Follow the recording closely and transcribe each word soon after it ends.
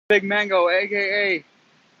Big Mango, aka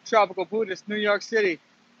Tropical Buddhist, New York City,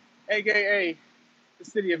 aka the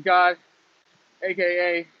City of God,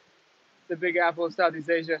 aka the Big Apple of Southeast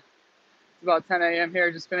Asia. It's about 10 a.m.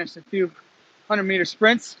 here. Just finished a few 100-meter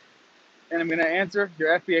sprints, and I'm going to answer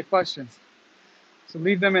your FBA questions. So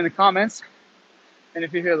leave them in the comments, and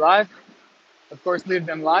if you're here live, of course, leave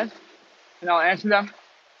them live, and I'll answer them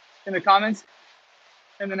in the comments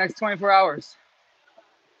in the next 24 hours.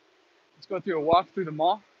 Let's go through a walk through the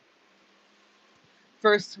mall.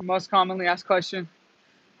 First, most commonly asked question,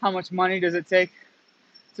 how much money does it take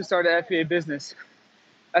to start an FBA business?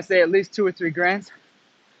 I say at least 2 or 3 grand.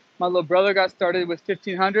 My little brother got started with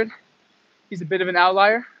 1,500. He's a bit of an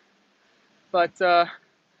outlier, but for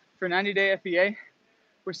 90-day FBA,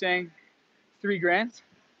 we're saying 3 grand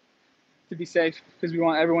to be safe because we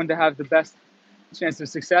want everyone to have the best chance of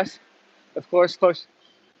success. Of course,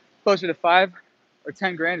 closer to 5 or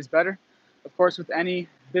 10 grand is better. Of course, with any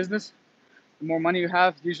business, the more money you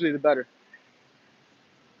have, usually the better.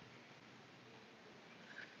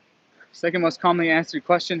 Second most commonly answered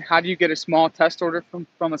question, how do you get a small test order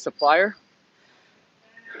from a supplier?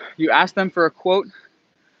 You ask them for a quote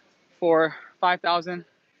for 5,000,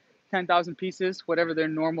 10,000 pieces, whatever their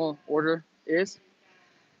normal order is.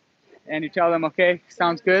 And you tell them, okay,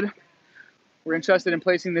 sounds good. We're interested in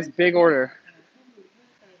placing this big order.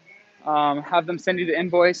 Have them send you the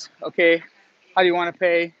invoice. Okay, how do you want to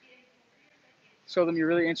pay? Show them you're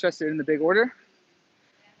really interested in the big order.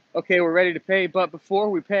 Okay, we're ready to pay, but before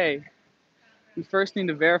we pay, we first need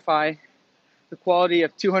to verify the quality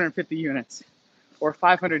of 250 units or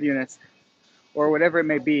 500 units or whatever it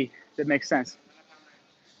may be that makes sense.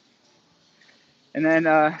 And then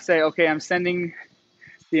say, okay, I'm sending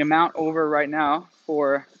the amount over right now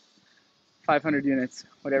for 500 units,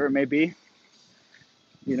 whatever it may be.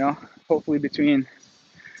 You know, hopefully between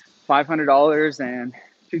 $500 and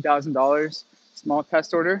 $2,000, small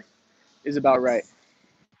test order is about right.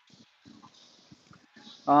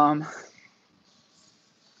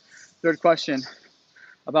 Third question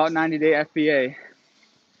about 90-day FBA.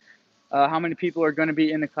 How many people are going to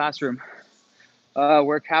be in the classroom?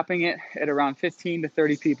 We're capping it at around 15 to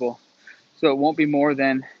 30 people. So it won't be more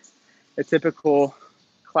than a typical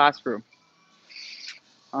classroom.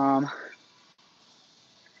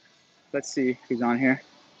 Let's see who's on here.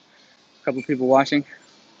 A couple people watching.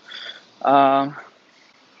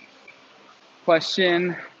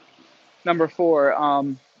 Question number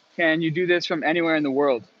 4. Can you do this from anywhere in the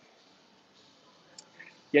world?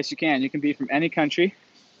 Yes, you can. You can be from any country.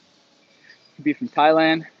 You can be from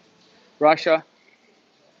Thailand, Russia.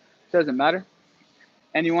 Doesn't matter.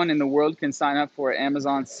 Anyone in the world can sign up for an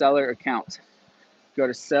Amazon seller account. Go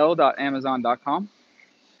to sell.amazon.com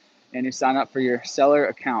and you sign up for your seller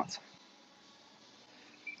account.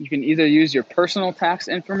 You can either use your personal tax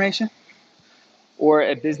information or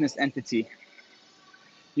a business entity.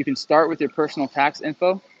 You can start with your personal tax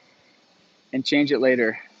info and change it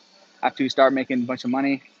later. After you start making a bunch of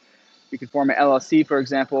money, you can form an LLC, for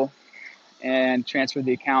example, and transfer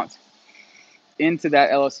the account into that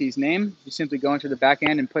LLC's name. You simply go into the back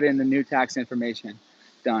end and put in the new tax information.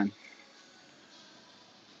 Done.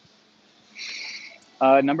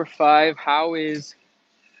 Number 5, how is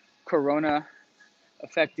Corona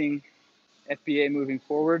affecting FBA moving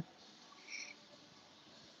forward?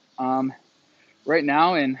 Right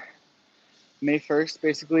now in May 1st,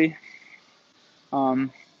 basically,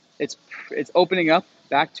 it's opening up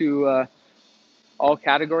back to all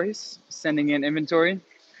categories, sending in inventory,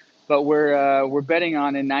 but we're betting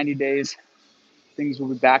on in 90 days things will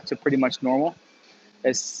be back to pretty much normal.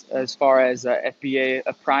 As far as FBA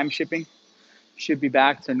Prime shipping should be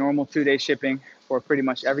back to normal 2-day shipping for pretty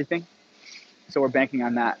much everything. So we're banking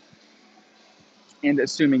on that and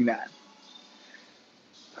assuming that.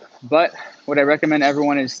 But what I recommend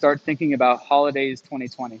everyone is start thinking about holidays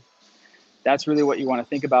 2020. That's really what you want to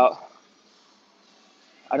think about.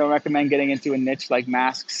 I don't recommend getting into a niche like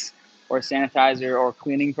masks or sanitizer or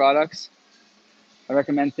cleaning products. I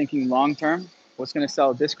recommend thinking long term. What's going to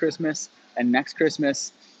sell this Christmas and next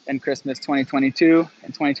Christmas and Christmas 2022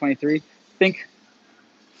 and 2023? Think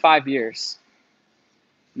 5 years,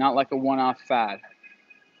 not like a one-off fad,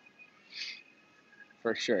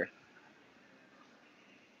 for sure.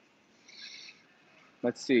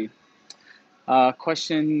 Let's see.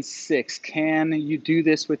 Question 6, can you do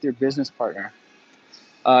this with your business partner?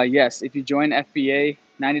 Yes, if you join FBA,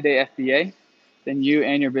 90-day FBA, then you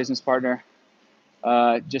and your business partner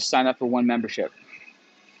just sign up for one membership.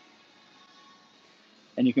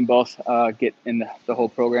 And you can both get in the whole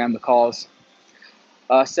program, the calls.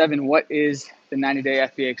 7, what is the 90-day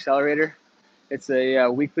FBA Accelerator? It's a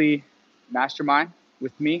weekly mastermind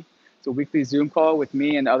with me. It's a weekly Zoom call with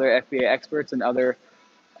me and other FBA experts and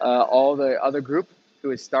all the other group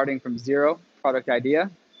who is starting from zero product idea.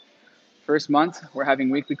 First month, we're having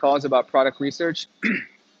weekly calls about product research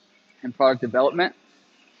and product development,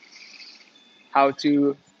 how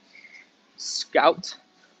to scout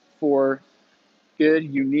for good,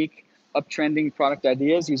 unique, uptrending product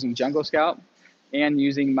ideas using Jungle Scout and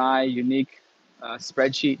using my unique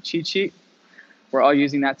spreadsheet cheat sheet. We're all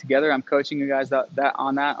using that together. I'm coaching you guys that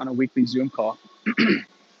on a weekly Zoom call.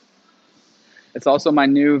 It's also my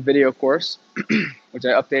new video course, which I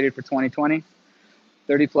updated for 2020.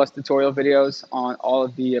 30 plus tutorial videos on all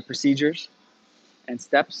of the procedures and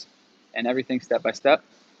steps and everything step by step.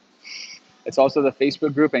 It's also the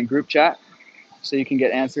Facebook group and group chat, so you can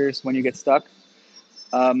get answers when you get stuck,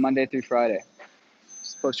 Monday through Friday.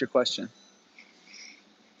 Just post your question.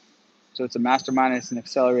 So it's a mastermind, it's an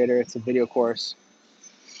accelerator, it's a video course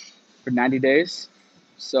for 90 days.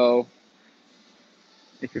 So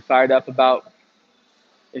if you're fired up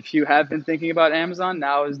if you have been thinking about Amazon,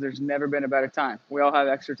 there's never been a better time. We all have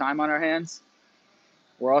extra time on our hands.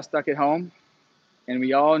 We're all stuck at home, and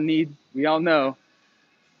we all know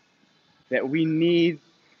that we need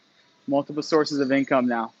multiple sources of income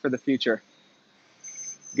now for the future.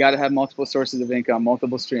 You got to have multiple sources of income,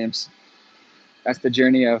 multiple streams. That's the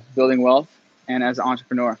journey of building wealth and as an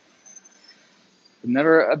entrepreneur.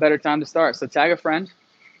 Never a better time to start. So tag a friend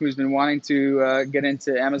who's been wanting to get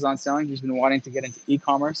into Amazon selling, who's been wanting to get into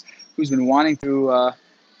e-commerce, who's been wanting to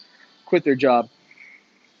quit their job.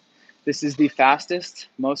 This is the fastest,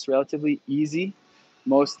 most relatively easy,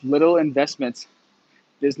 most little investment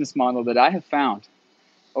business model that I have found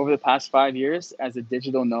over the past 5 years as a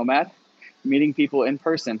digital nomad, meeting people in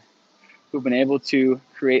person who've been able to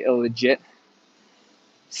create a legit,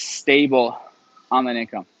 stable online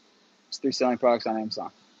income just through selling products on Amazon.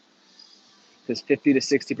 Because 50 to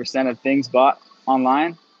 60% of things bought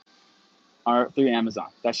online are through Amazon.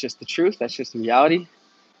 That's just the truth. That's just the reality.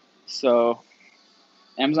 So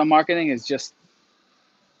Amazon marketing is just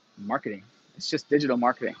marketing. It's just digital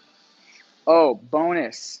marketing. Oh,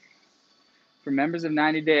 bonus. For members of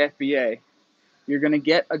 90 Day FBA, you're going to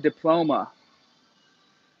get a diploma.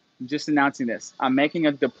 I'm just announcing this. I'm making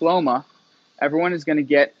a diploma. Everyone is going to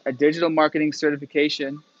get a digital marketing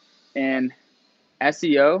certification in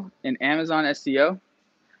SEO, in Amazon SEO,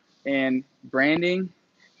 in branding,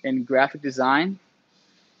 in graphic design,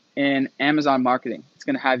 in Amazon marketing. It's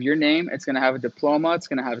going to have your name. It's going to have a diploma. It's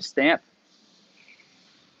going to have a stamp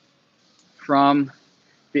from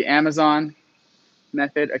the Amazon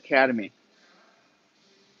Method Academy.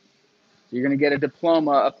 You're going to get a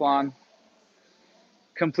diploma upon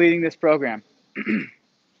completing this program.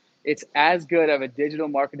 It's as good of a digital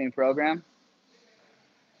marketing program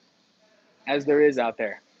as there is out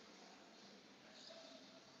there.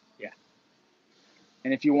 Yeah.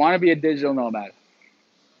 And if you want to be a digital nomad,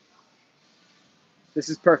 this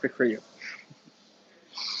is perfect for you.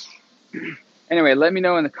 Anyway, let me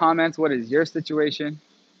know in the comments, what is your situation?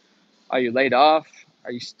 Are you laid off?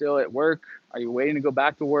 Are you still at work? Are you waiting to go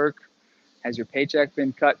back to work? Has your paycheck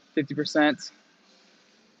been cut 50%?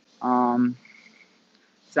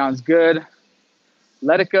 Sounds good.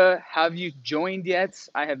 Letica, have you joined yet?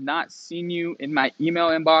 I have not seen you in my email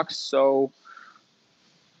inbox, so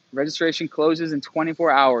registration closes in 24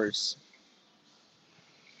 hours.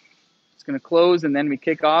 It's going to close, and then we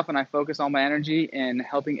kick off, and I focus all my energy in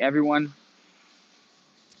helping everyone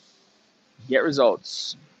get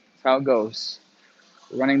results. That's how it goes.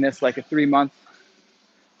 We're running this like a 3-month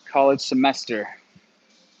college semester.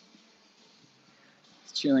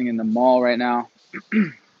 It's chilling in the mall right now.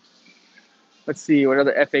 Let's see, what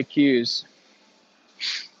other FAQs?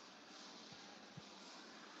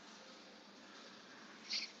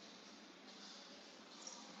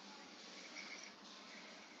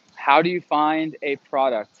 How do you find a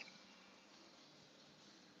product?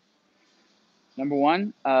 Number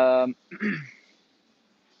one, the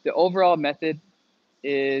overall method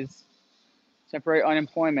is temporary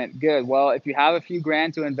unemployment. Good. Well, if you have a few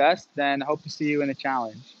grand to invest, then I hope to see you in the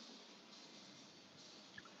challenge.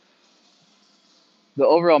 The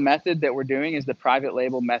overall method that we're doing is the private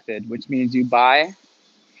label method, which means you buy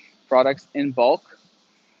products in bulk,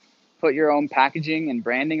 put your own packaging and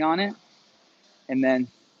branding on it, and then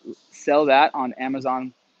sell that on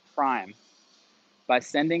Amazon Prime by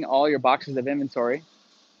sending all your boxes of inventory.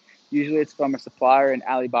 Usually it's from a supplier in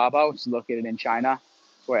Alibaba, which is located in China,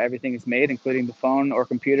 where everything is made, including the phone or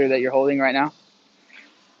computer that you're holding right now.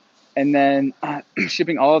 And then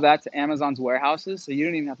shipping all of that to Amazon's warehouses, so you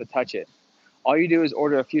don't even have to touch it. All you do is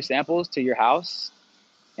order a few samples to your house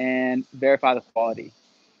and verify the quality.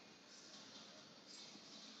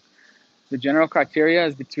 The general criteria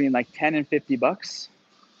is between like 10 and 50 bucks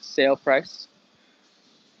sale price.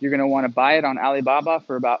 You're going to want to buy it on Alibaba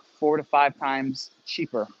for about 4 to 5 times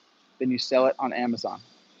cheaper than you sell it on Amazon.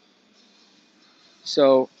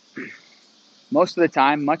 So much of the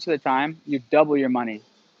time, you double your money.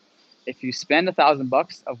 If you spend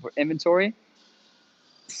 $1,000 of inventory,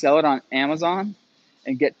 sell it on Amazon,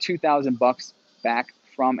 and get $2,000 back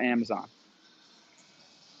from Amazon.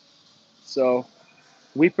 So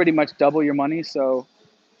we pretty much double your money. So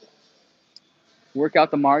work out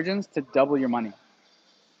the margins to double your money.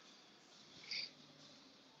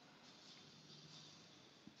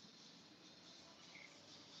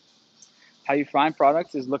 How you find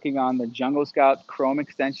products is looking on the Jungle Scout Chrome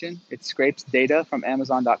extension. It scrapes data from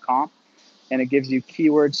Amazon.com and it gives you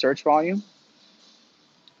keyword search volume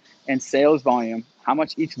and sales volume, how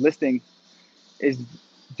much each listing is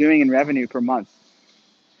doing in revenue per month.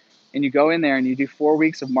 And you go in there and you do 4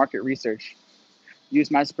 weeks of market research.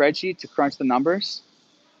 Use my spreadsheet to crunch the numbers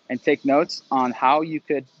and take notes on how you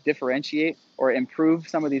could differentiate or improve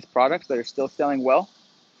some of these products that are still selling well.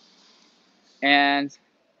 And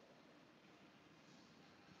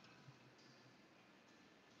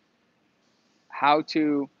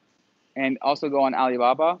and also go on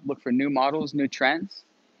Alibaba, look for new models, new trends,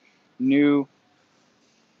 new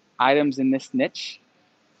items in this niche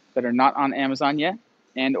that are not on Amazon yet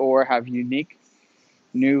and or have unique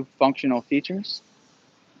new functional features.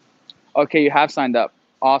 Okay, you have signed up.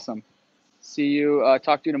 Awesome. See you,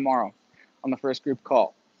 talk to you tomorrow on the first group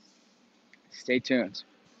call. Stay tuned.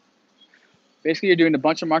 Basically, you're doing a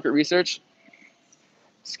bunch of market research,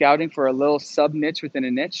 scouting for a little sub niche within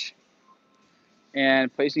a niche,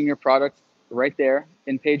 and placing your product right there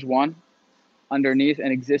in page 1 underneath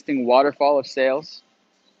an existing waterfall of sales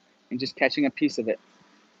and just catching a piece of it.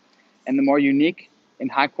 And the more unique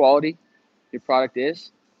and high quality your product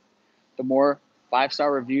is, the more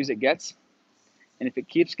 5-star reviews it gets. And if it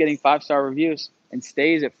keeps getting 5-star reviews and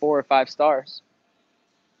stays at 4 or 5 stars,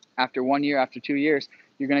 after 1 year, after 2 years,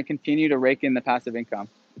 you're going to continue to rake in the passive income.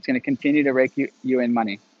 It's going to continue to rake you in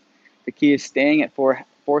money. The key is staying at 4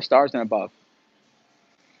 stars and above.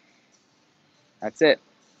 That's it.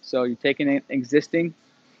 So you're taking an existing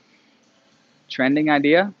trending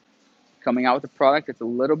idea, coming out with a product that's a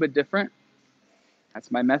little bit different. That's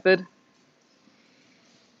my method.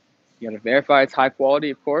 You got to verify it's high quality,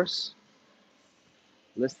 of course.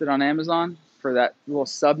 List it on Amazon for that little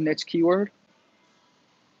sub niche keyword.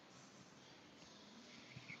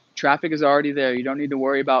 Traffic is already there. You don't need to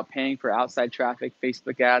worry about paying for outside traffic,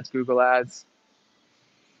 Facebook ads, Google ads.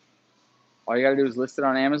 All you got to do is list it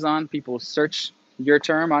on Amazon. People search your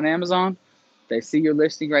term on Amazon. They see your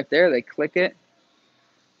listing right there. They click it.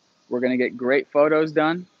 We're going to get great photos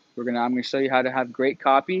done. I'm going to show you how to have great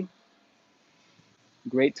copy,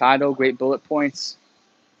 great title, great bullet points,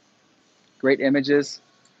 great images.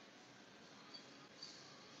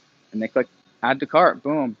 And they click add to cart.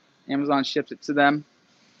 Boom. Amazon ships it to them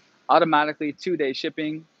automatically, 2-day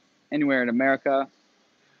shipping anywhere in America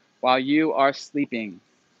while you are sleeping.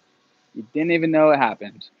 You didn't even know it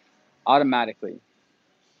happened. Automatically.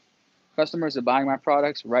 Customers are buying my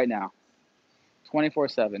products right now,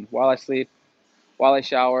 24/7, while I sleep, while I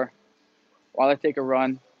shower, while I take a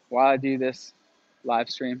run, while I do this live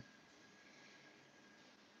stream.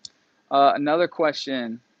 Another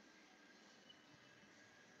question.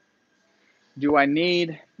 Do I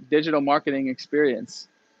need digital marketing experience?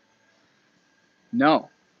 No.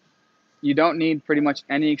 You don't need pretty much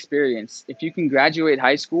any experience. If you can graduate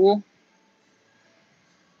high school,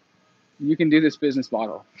 you can do this business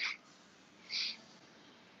model.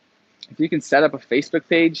 If you can set up a Facebook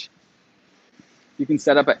page, you can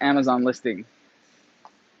set up an Amazon listing.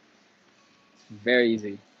 It's very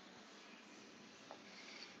easy.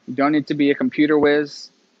 You don't need to be a computer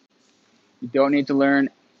whiz. You don't need to learn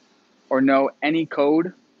or know any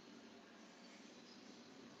code.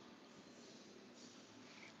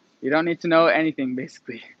 You don't need to know anything,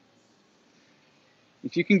 basically.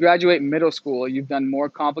 If you can graduate middle school, you've done more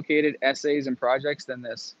complicated essays and projects than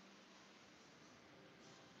this.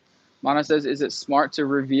 Mana says, is it smart to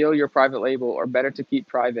reveal your private label or better to keep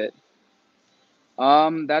private?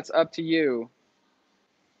 That's up to you.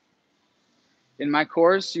 In my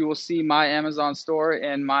course, you will see my Amazon store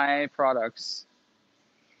and my products.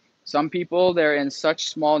 Some people, they're in such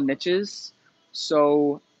small niches.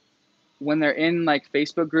 So when they're in like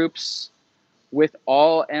Facebook groups with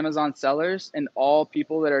all Amazon sellers and all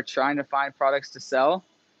people that are trying to find products to sell,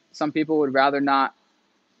 some people would rather not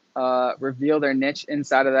reveal their niche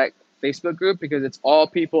inside of that Facebook group because it's all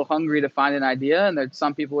people hungry to find an idea. And there's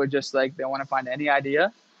some people are just like, they want to find any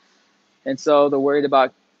idea. And so they're worried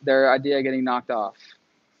about their idea getting knocked off.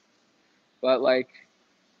 But like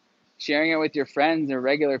sharing it with your friends or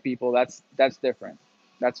regular people, that's different.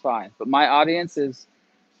 That's fine. But my audience is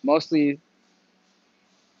mostly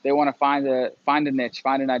they want to find a niche,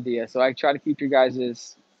 find an idea. So I try to keep your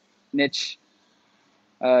guys' niche,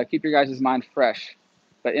 keep your guys' mind fresh.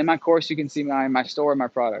 But in my course, you can see my store, my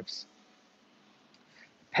products.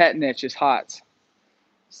 Pet niche is hot.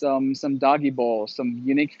 Some doggy bowls, some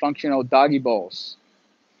unique functional doggy bowls.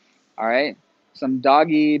 All right, some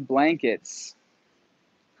doggy blankets.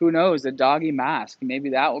 Who knows? A doggy mask.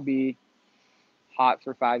 Maybe that will be hot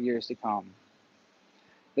for 5 years to come.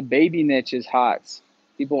 The baby niche is hot.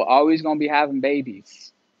 People are always gonna be having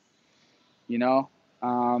babies. You know,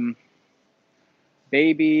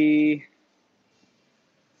 baby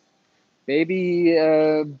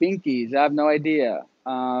binkies. I have no idea.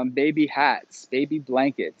 Baby hats, baby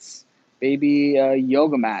blankets, baby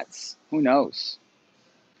yoga mats. Who knows?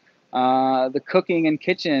 The cooking and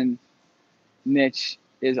kitchen niche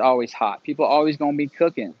is always hot. People are always gonna be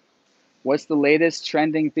cooking. What's the latest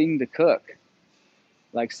trending thing to cook?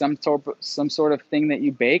 Like some sort of thing that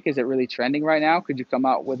you bake. Is it really trending right now? Could you come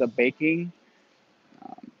out with a baking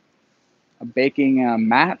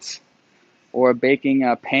mat or a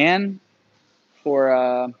baking pan for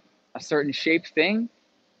a certain shaped thing?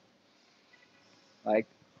 Like,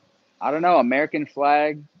 I don't know, American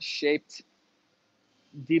flag shaped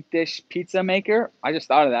deep dish pizza maker. I just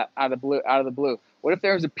thought of that out of the blue. What if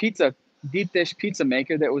there was a deep dish pizza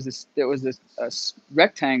maker that was a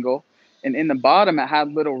rectangle, and in the bottom it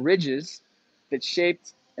had little ridges that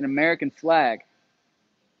shaped an American flag?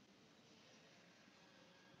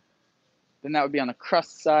 Then that would be on the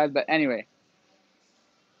crust side. But anyway,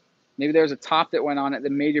 maybe there was a top that went on it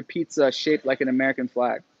that made your pizza shaped like an American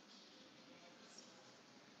flag.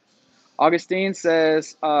 Augustine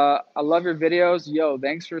says, I love your videos. Yo,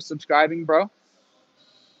 thanks for subscribing, bro.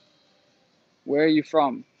 Where are you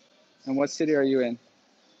from? And what city are you in?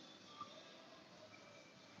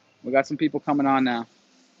 We got some people coming on now.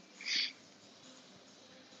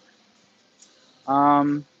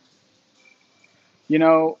 You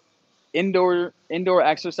know, indoor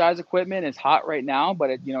exercise equipment is hot right now,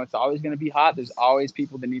 but it's always going to be hot. There's always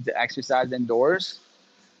people that need to exercise indoors.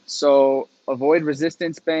 So avoid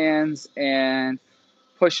resistance bands and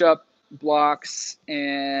push-up blocks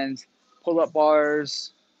and pull-up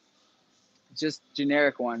bars, just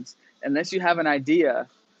generic ones, unless you have an idea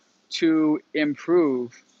to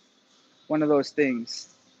improve one of those things.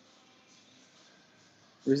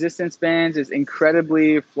 Resistance bands is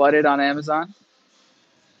incredibly flooded on Amazon,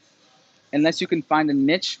 unless you can find a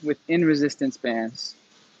niche within resistance bands.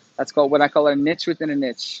 That's called what I call a niche within a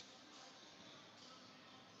niche.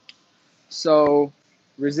 So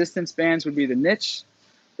resistance bands would be the niche.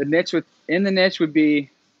 The niche within the niche would be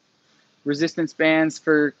resistance bands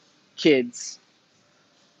for kids,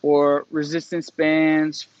 or resistance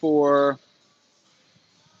bands for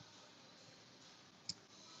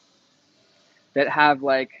that have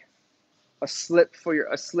like a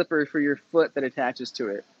slipper for your foot that attaches to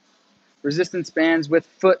it. Resistance bands with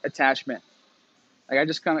foot attachment. Like I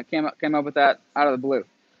just kind of came up with that out of the blue.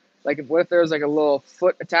 Like what if there was like a little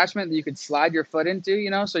foot attachment that you could slide your foot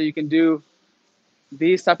into, so you can do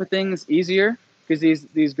these type of things easier, because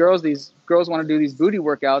these girls want to do these booty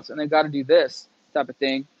workouts and they've got to do this type of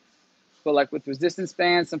thing. But like with resistance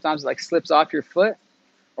bands, sometimes it like slips off your foot.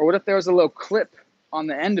 Or what if there was a little clip on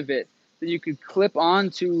the end of it that you could clip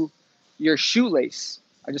onto your shoelace?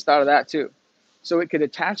 I just thought of that too. So it could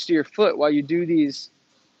attach to your foot while you do these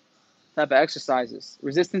type of exercises.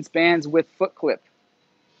 Resistance bands with foot clip.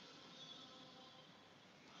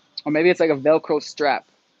 Or maybe it's like a Velcro strap.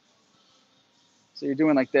 So you're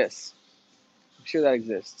doing like this. I'm sure that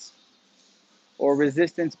exists. Or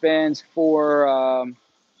resistance bands for,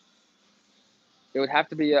 it would have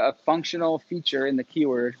to be a functional feature in the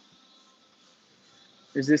keyword.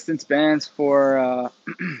 Resistance bands for,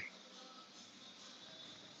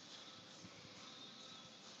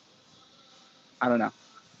 I don't know.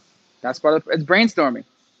 That's part of it's brainstorming.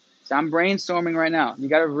 So I'm brainstorming right now. You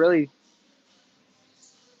got to really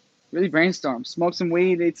brainstorm. Smoke some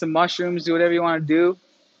weed, eat some mushrooms, do whatever you want to do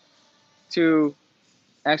to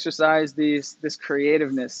exercise this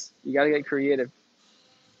creativeness. You got to get creative.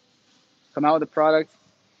 Come out with a product,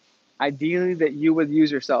 ideally that you would use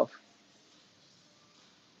yourself.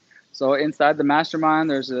 So inside the mastermind,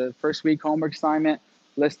 there's a first week homework assignment.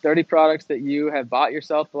 List 30 products that you have bought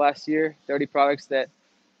yourself the last year, 30 products that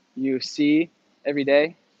you see every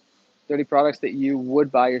day, 30 products that you would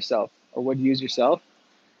buy yourself or would use yourself,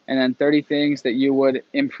 and then 30 things that you would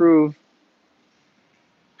improve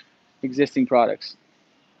existing products.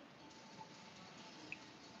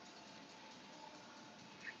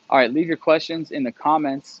 All right, leave your questions in the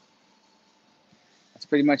comments. That's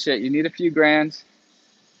pretty much it. You need a few grand.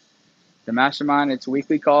 The mastermind, it's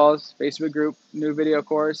weekly calls, Facebook group, new video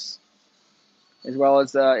course, as well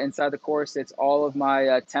as inside the course, it's all of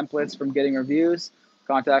my templates from getting reviews,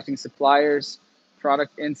 contacting suppliers,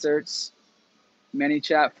 product inserts,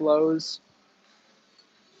 ManyChat flows,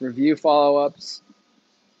 review follow-ups.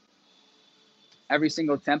 Every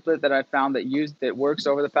single template that I found that works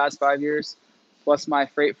over the past 5 years, plus my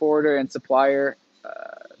freight forwarder and supplier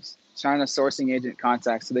China sourcing agent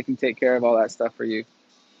contacts, so they can take care of all that stuff for you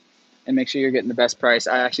and make sure you're getting the best price.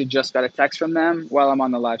 I actually just got a text from them while I'm on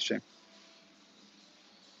the live stream.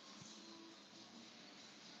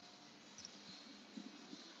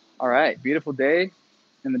 All right, beautiful day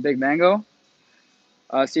in the Big Mango.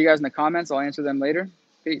 See you guys in the comments. I'll answer them later.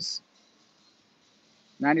 Peace.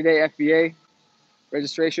 90-day FBA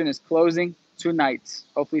registration is closing tonight.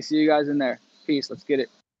 Hopefully see you guys in there. Peace. Let's get it.